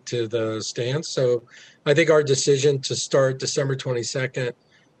into the stands. So I think our decision to start December 22nd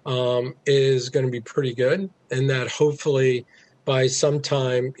is going to be pretty good, and that hopefully by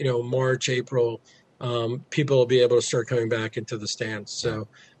sometime, March, April, people will be able to start coming back into the stands. So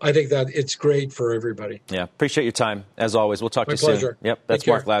I think that it's great for everybody. Yeah, appreciate your time, as always. We'll talk to you soon. Pleasure. Yep, that's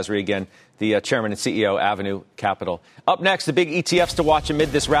Mark Lazary again, the chairman and CEO, Avenue Capital. Up next, the big ETFs to watch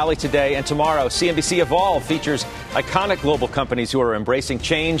amid this rally today and tomorrow. CNBC Evolve features iconic global companies who are embracing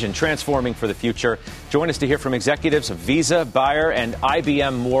change and transforming for the future. Join us to hear from executives of Visa, Bayer, and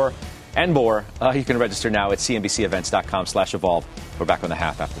IBM more. You can register now at cnbcevents.com/evolve. We're back on the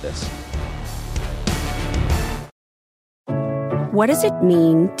half after this. What does it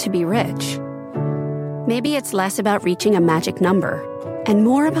mean to be rich? Maybe it's less about reaching a magic number and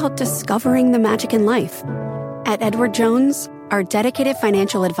more about discovering the magic in life. At Edward Jones, our dedicated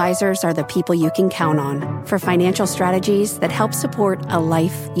financial advisors are the people you can count on for financial strategies that help support a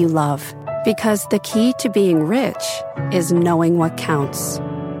life you love. Because the key to being rich is knowing what counts.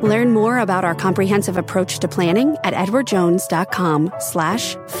 Learn more about our comprehensive approach to planning at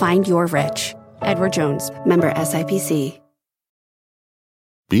edwardjones.com/findyourrich. Edward Jones, member SIPC.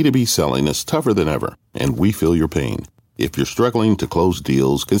 B2B selling is tougher than ever, and we feel your pain. If you're struggling to close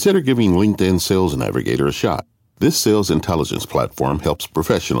deals, consider giving LinkedIn Sales Navigator a shot. This sales intelligence platform helps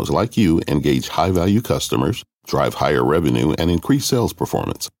professionals like you engage high-value customers, drive higher revenue, and increase sales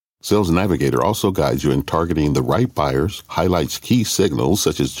performance. Sales Navigator also guides you in targeting the right buyers, highlights key signals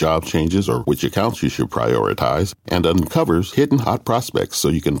such as job changes or which accounts you should prioritize, and uncovers hidden hot prospects so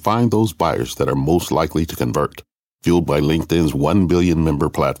you can find those buyers that are most likely to convert. Fueled by LinkedIn's 1 billion member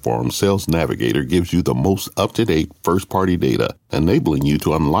platform, Sales Navigator gives you the most up-to-date first-party data, enabling you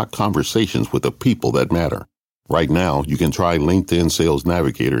to unlock conversations with the people that matter. Right now, you can try LinkedIn Sales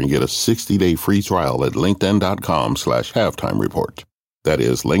Navigator and get a 60-day free trial at linkedin.com/halftime report. That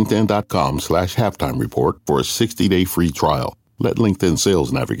is linkedin.com/halftime report for a 60-day free trial. Let LinkedIn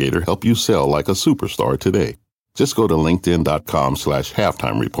Sales Navigator help you sell like a superstar today. Just go to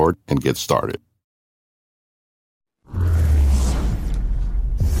linkedin.com/halftime report and get started.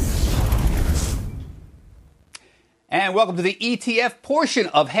 And welcome to the ETF portion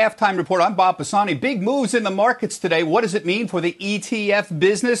of Halftime Report. I'm Bob Pisani. Big moves in the markets today. What does it mean for the ETF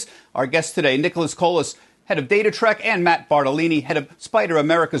business? Our guests today, Nicholas Colas, head of DataTrek, and Matt Bartolini, head of Spider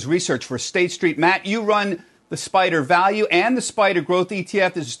America's research for State Street. Matt, you run the Spider Value and the Spider Growth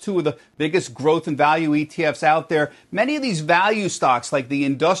ETF. This is two of the biggest growth and value ETFs out there. Many of these value stocks, like the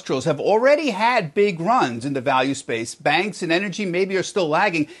industrials, have already had big runs in the value space. Banks and energy maybe are still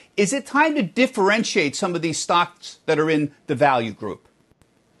lagging. Is it time to differentiate some of these stocks that are in the value group?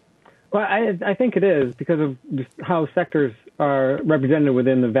 Well, I think it is because of how sectors are represented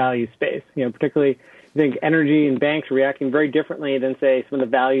within the value space. Particularly, I think energy and banks are reacting very differently than, say, some of the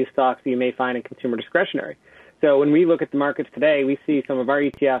value stocks that you may find in consumer discretionary. So when we look at the markets today, we see some of our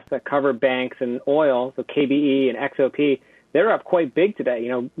ETFs that cover banks and oil, so KBE and XOP, they're up quite big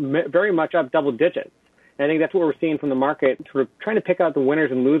today, very much up double digits. And I think that's what we're seeing from the market, sort of trying to pick out the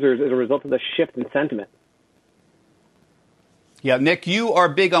winners and losers as a result of the shift in sentiment. Yeah, Nick, you are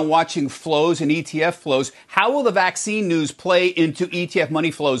big on watching flows and ETF flows. How will the vaccine news play into ETF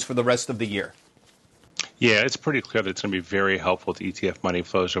money flows for the rest of the year? Yeah, it's pretty clear that it's going to be very helpful to ETF money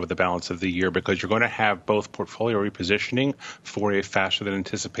flows over the balance of the year because you're going to have both portfolio repositioning for a faster than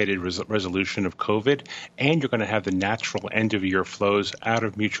anticipated resolution of COVID, and you're going to have the natural end of year flows out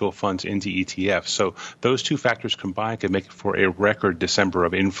of mutual funds into ETFs. So those two factors combined could make it for a record December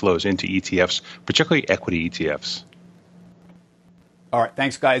of inflows into ETFs, particularly equity ETFs. All right,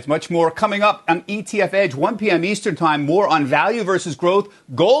 thanks, guys. Much more coming up on ETF Edge, 1 p.m. Eastern Time. More on value versus growth,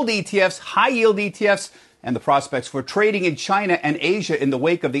 gold ETFs, high-yield ETFs, and the prospects for trading in China and Asia in the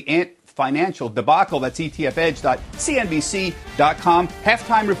wake of the Ant Financial debacle. That's etfedge.cnbc.com.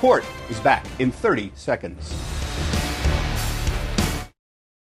 Halftime Report is back in 30 seconds.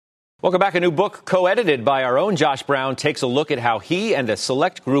 Welcome back. A new book co-edited by our own Josh Brown takes a look at how he and a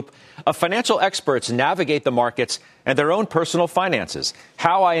select group of financial experts navigate the markets and their own personal finances.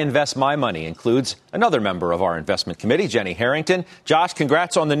 How I Invest My Money includes another member of our investment committee, Jenny Harrington. Josh,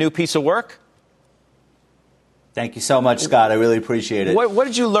 congrats on the new piece of work. Thank you so much, Scott. I really appreciate it. What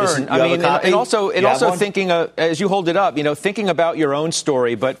did you learn? And also thinking, as you hold it up, thinking about your own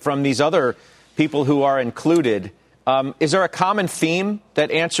story, but from these other people who are included, is there a common theme that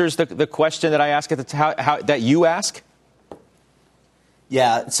answers the question that I ask that you ask?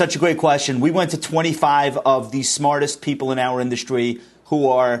 Yeah, such a great question. We went to 25 of the smartest people in our industry who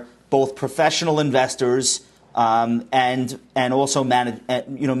are both professional investors and also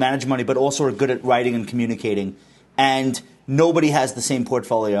manage money, but also are good at writing and communicating. And nobody has the same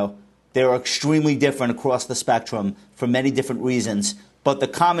portfolio. They're extremely different across the spectrum for many different reasons. But the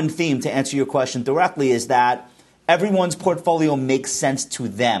common theme, to answer your question directly, is that everyone's portfolio makes sense to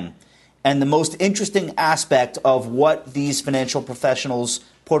them. And the most interesting aspect of what these financial professionals'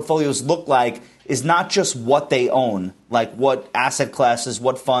 portfolios look like is not just what they own, like what asset classes,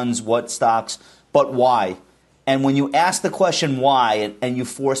 what funds, what stocks, but why. And when you ask the question why and you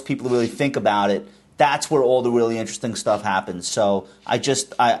force people to really think about it, that's where all the really interesting stuff happens. So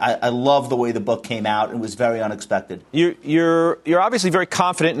I love the way the book came out. It was very unexpected. You're obviously very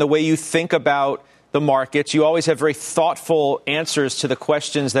confident in the way you think about the markets. You always have very thoughtful answers to the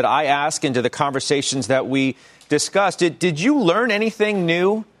questions that I ask and to the conversations that we discussed. Did you learn anything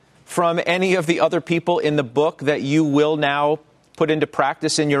new from any of the other people in the book that you will now put into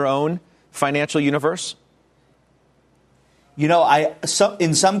practice in your own financial universe?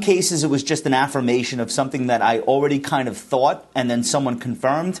 In some cases, it was just an affirmation of something that I already kind of thought, and then someone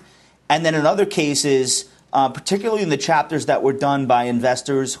confirmed. And then in other cases, particularly in the chapters that were done by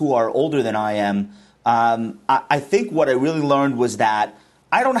investors who are older than I am, I think what I really learned was that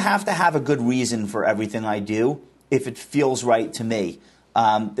I don't have to have a good reason for everything I do if it feels right to me.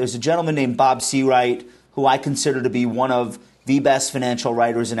 There's a gentleman named Bob Seawright who I consider to be one of the best financial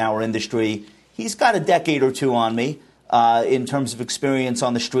writers in our industry. He's got a decade or two on me in terms of experience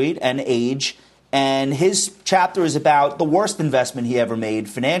on the street and age. And his chapter is about the worst investment he ever made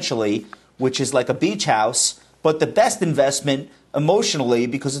financially, which is like a beach house, but the best investment emotionally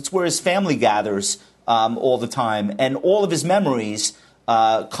because it's where his family gathers all the time. And all of his memories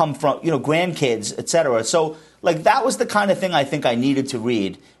come from, grandkids, et cetera. So, that was the kind of thing I think I needed to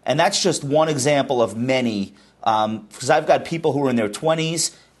read. And that's just one example of many, because I've got people who are in their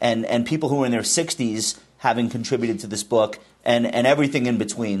 20s and people who are in their 60s having contributed to this book and everything in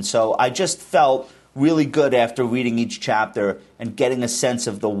between. So I just felt really good after reading each chapter and getting a sense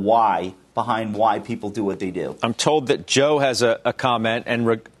of the why behind why people do what they do. I'm told that Joe has a comment.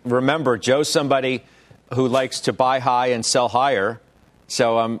 And remember, Joe's somebody who likes to buy high and sell higher.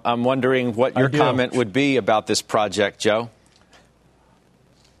 So I'm wondering what your comment would be about this project, Joe.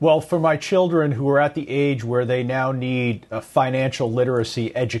 Well, for my children who are at the age where they now need a financial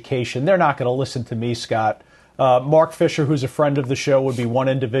literacy education, they're not going to listen to me, Scott. Mark Fisher, who's a friend of the show, would be one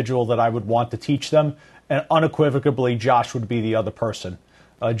individual that I would want to teach them. And unequivocally, Josh would be the other person.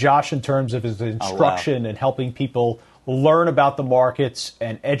 Josh, in terms of his instruction and helping people learn about the markets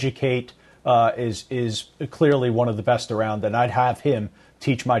and educate, is clearly one of the best around. And I'd have him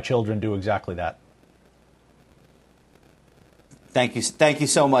teach my children do exactly that. Thank you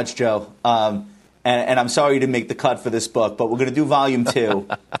so much, Joe. And I'm sorry you didn't make the cut for this book, but we're going to do volume 2,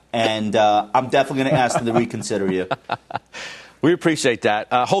 and I'm definitely going to ask them to reconsider you. We appreciate that.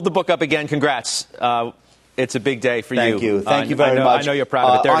 Hold the book up again. Congrats. It's a big day for you. Thank you. Thank you very much. I know you're proud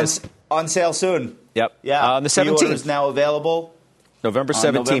of it. There it is. On sale soon. Yep. Yeah. On the 17th. Pre-orders now available. November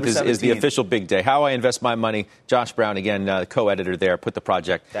 17th is the official big day. How I Invest My Money. Josh Brown, again, co-editor there, put the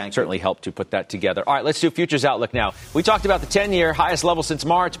project. Certainly helped to put that together. All right, let's do futures outlook now. We talked about the 10-year highest level since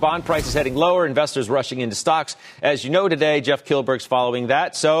March. Bond prices heading lower. Investors rushing into stocks. As you know today, Jeff Kilberg's following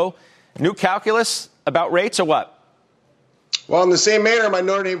that. So, new calculus about rates or what? Well, in the same manner, my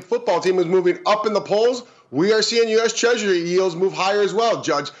Notre Dame football team was moving up in the polls. We are seeing U.S. Treasury yields move higher as well,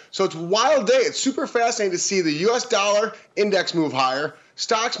 Judge. So it's a wild day. It's super fascinating to see the U.S. dollar index move higher,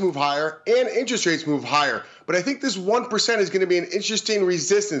 stocks move higher, and interest rates move higher. But I think this 1% is going to be an interesting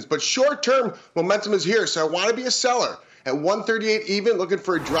resistance. But short-term momentum is here, so I want to be a seller. At 138 even, looking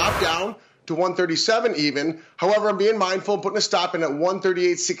for a drop down to 137 even. However, I'm being mindful, putting a stop in at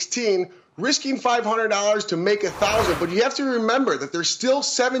 138.16, risking $500 to make $1,000. But you have to remember that there's still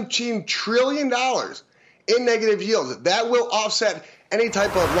 $17 trillion in negative yields. That will offset any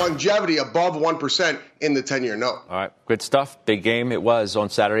type of longevity above 1% in the 10-year note. All right. Good stuff. Big game it was on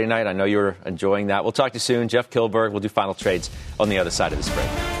Saturday night. I know you were enjoying that. We'll talk to you soon. Jeff Kilberg. We'll do final trades on the other side of this break.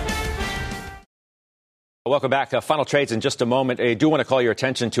 Welcome back. Final trades in just a moment. I do want to call your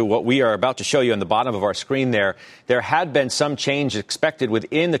attention to what we are about to show you on the bottom of our screen there. There had been some change expected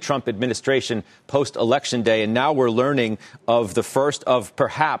within the Trump administration post-election day, and now we're learning of the first of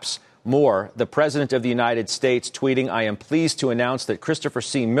perhaps more. The President of the United States tweeting, "I am pleased to announce that Christopher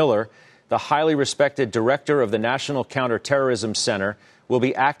C. Miller, the highly respected director of the National Counterterrorism Center, will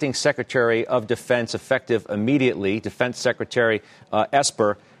be acting Secretary of Defense effective immediately." Defense Secretary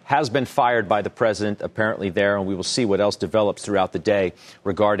Esper has been fired by the president apparently there, and we will see what else develops throughout the day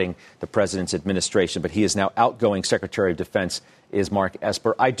regarding the president's administration. But he is now outgoing Secretary of Defense is Mark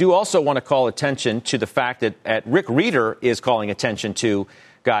Esper. I do also want to call attention to the fact that Rick Reeder is calling attention to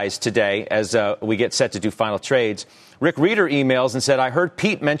guys today as we get set to do final trades. Rick Reeder emails and said, "I heard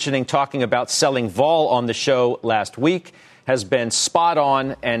Pete talking about selling vol on the show last week. Has been spot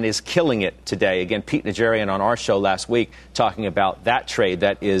on and is killing it today." Again, Pete Najarian on our show last week talking about that trade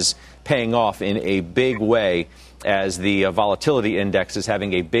that is paying off in a big way as the volatility index is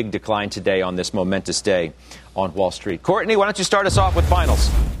having a big decline today on this momentous day on Wall Street. Courtney, why don't you start us off with finals?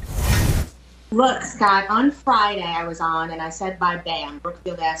 Look, Scott, on Friday I was on and I said buy BAM,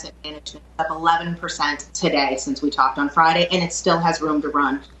 Brookfield Asset Management, up 11% today since we talked on Friday, and it still has room to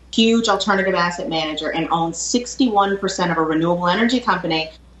run. Huge alternative asset manager and owns 61% of a renewable energy company.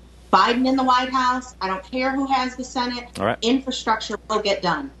 Biden in the White House, I don't care who has the Senate, all right. Infrastructure will get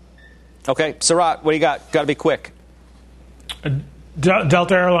done. Okay, Sarat, what do you got? Got to be quick.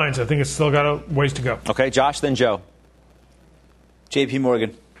 Delta Airlines, I think it's still got a ways to go. Okay, Josh, then Joe. JP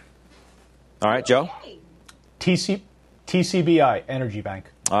Morgan. All right, Joe? TCBI, Energy Bank.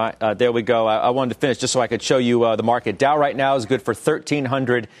 All right, there we go. I wanted to finish just so I could show you the market. Dow right now is good for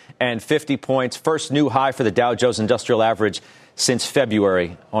 1,350 points. First new high for the Dow Jones Industrial Average since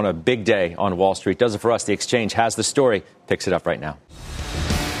February on a big day on Wall Street. Does it for us. The Exchange has the story. Picks it up right now.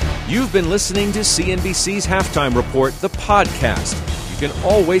 You've been listening to CNBC's Halftime Report, the podcast. You can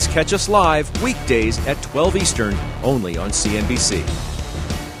always catch us live weekdays at 12 Eastern, only on CNBC.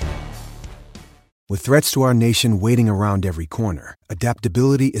 With threats to our nation waiting around every corner,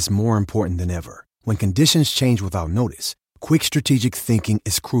 adaptability is more important than ever. When conditions change without notice, quick strategic thinking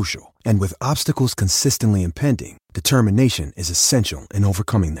is crucial. And with obstacles consistently impending, determination is essential in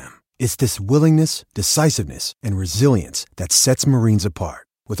overcoming them. It's this willingness, decisiveness, and resilience that sets Marines apart.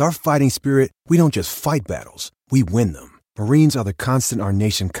 With our fighting spirit, we don't just fight battles, we win them. Marines are the constant our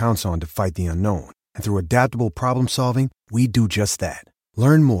nation counts on to fight the unknown. And through adaptable problem solving, we do just that.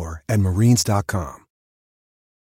 Learn more at marines.com.